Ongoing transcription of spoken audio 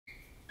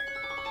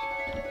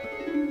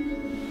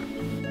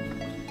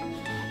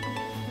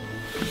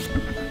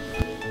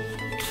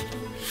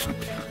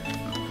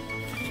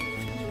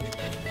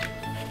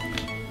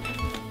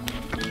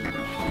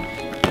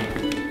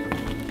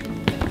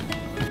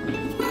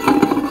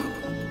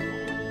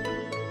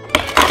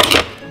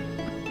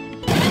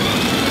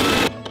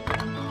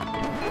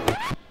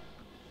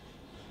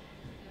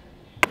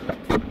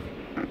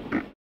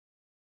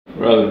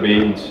of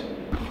beans.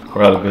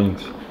 We're out of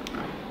beans.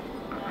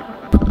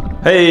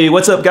 Hey,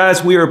 what's up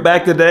guys? We are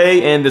back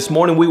today, and this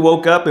morning we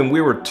woke up and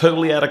we were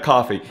totally out of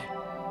coffee.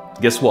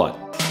 Guess what?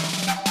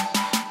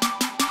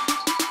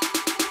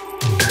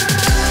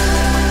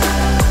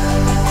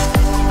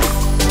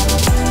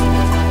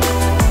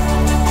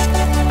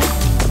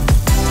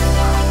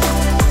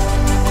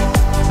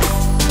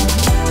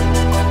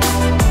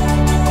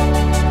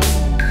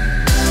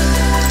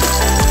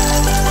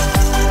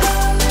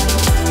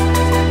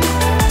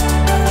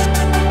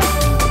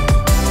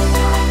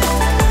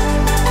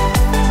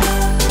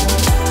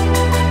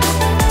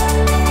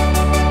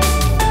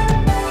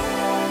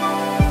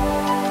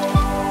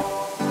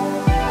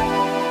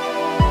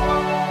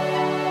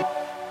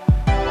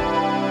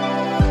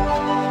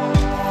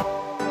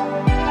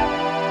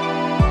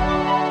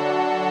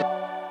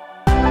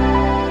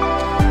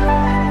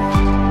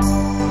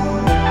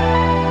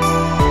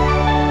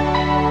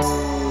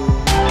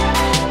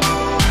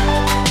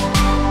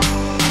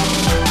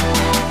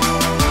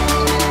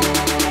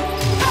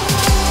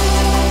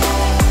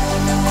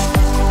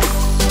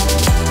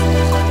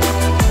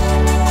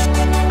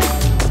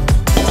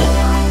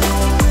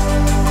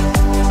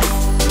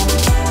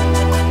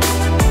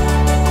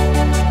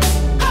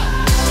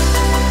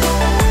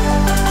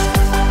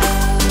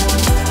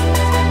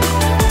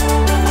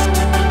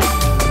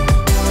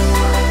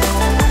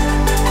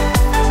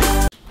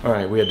 All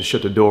right, we had to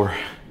shut the door.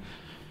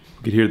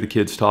 We could hear the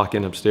kids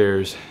talking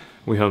upstairs.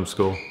 We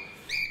homeschool,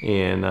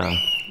 and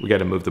we got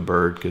to move the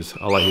bird because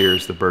all I hear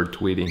is the bird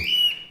tweeting,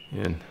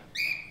 and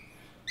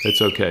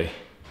it's okay.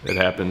 It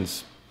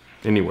happens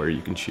anywhere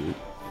you can shoot,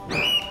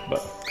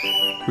 but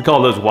we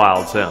call those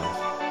wild sounds.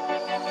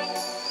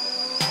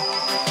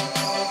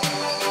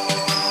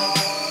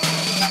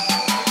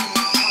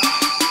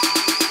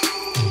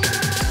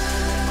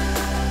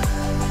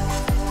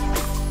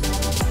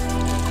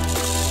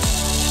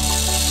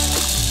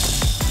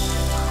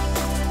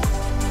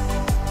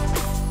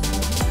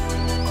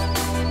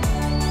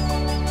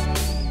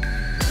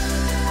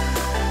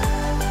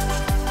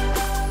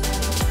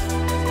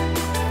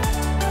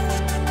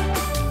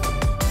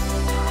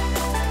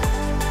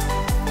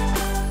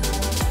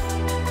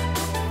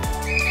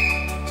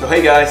 So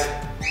hey guys,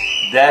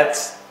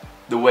 that's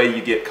the way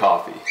you get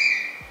coffee.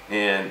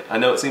 And I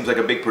know it seems like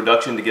a big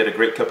production to get a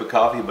great cup of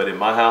coffee, but in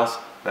my house,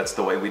 that's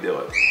the way we do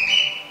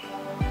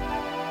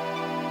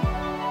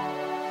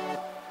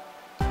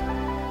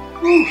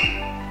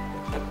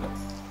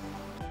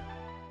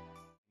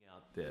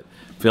it.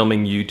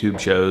 Filming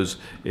YouTube shows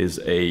is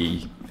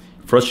a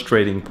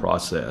frustrating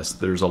process.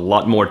 There's a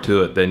lot more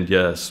to it than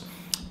just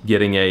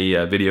getting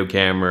a video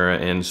camera,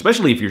 and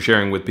especially if you're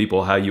sharing with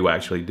people how you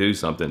actually do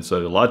something.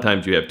 So a lot of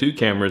times you have two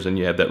cameras and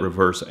you have that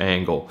reverse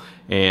angle.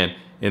 And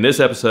in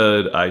this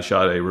episode, I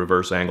shot a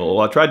reverse angle.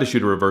 Well, I tried to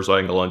shoot a reverse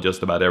angle on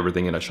just about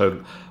everything, and I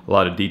showed a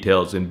lot of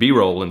details in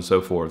B-roll and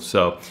so forth.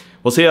 So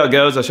we'll see how it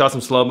goes. I shot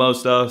some slow-mo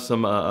stuff,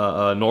 some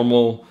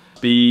normal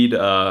speed.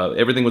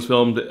 Everything was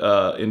filmed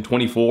in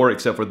 24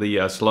 except for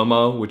the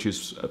slow-mo, which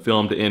is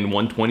filmed in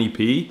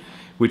 120p.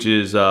 Which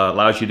is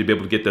allows you to be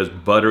able to get those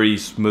buttery,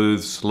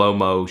 smooth,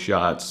 slow-mo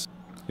shots.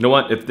 You know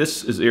what? If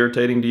this is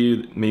irritating to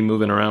you, me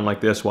moving around like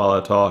this while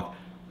I talk,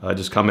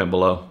 just comment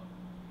below.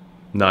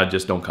 No,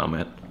 just don't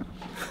comment.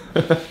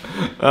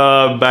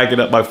 Backing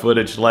up my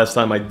footage. Last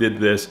time I did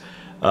this,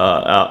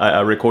 I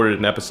recorded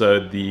an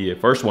episode, the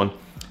first one,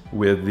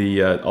 with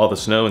the all the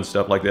snow and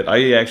stuff like that.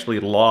 I actually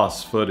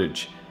lost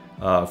footage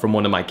from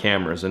one of my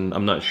cameras, and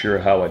I'm not sure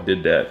how I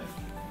did that.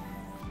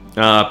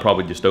 I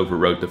probably just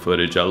overwrote the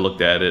footage. I looked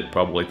at it,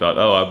 probably thought,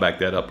 oh, I backed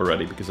that up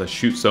already because I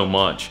shoot so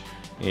much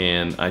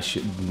and I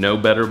should know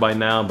better by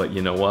now, but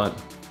you know what?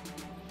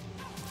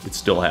 It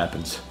still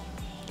happens.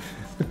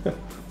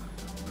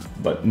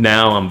 But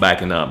now I'm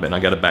backing up, and I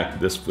gotta back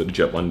this footage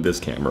up on this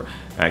camera,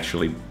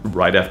 actually,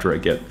 right after I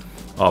get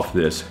off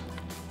this.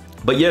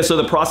 But yeah, so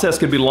the process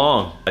could be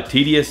long,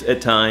 tedious at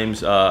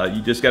times.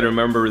 You just gotta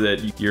remember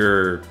that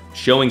you're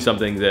showing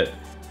something that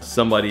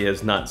somebody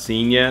has not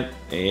seen yet,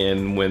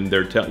 and when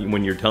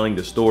you're telling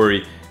the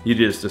story, you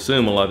just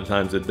assume a lot of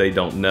times that they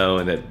don't know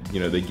and that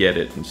they get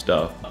it and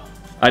stuff.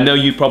 I know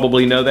you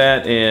probably know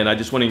that, and I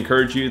just want to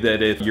encourage you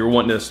that if you're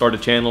wanting to start a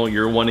channel,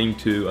 you're wanting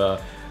to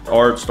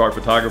art, start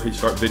photography,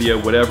 start video,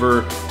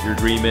 whatever your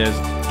dream is,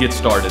 get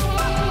started.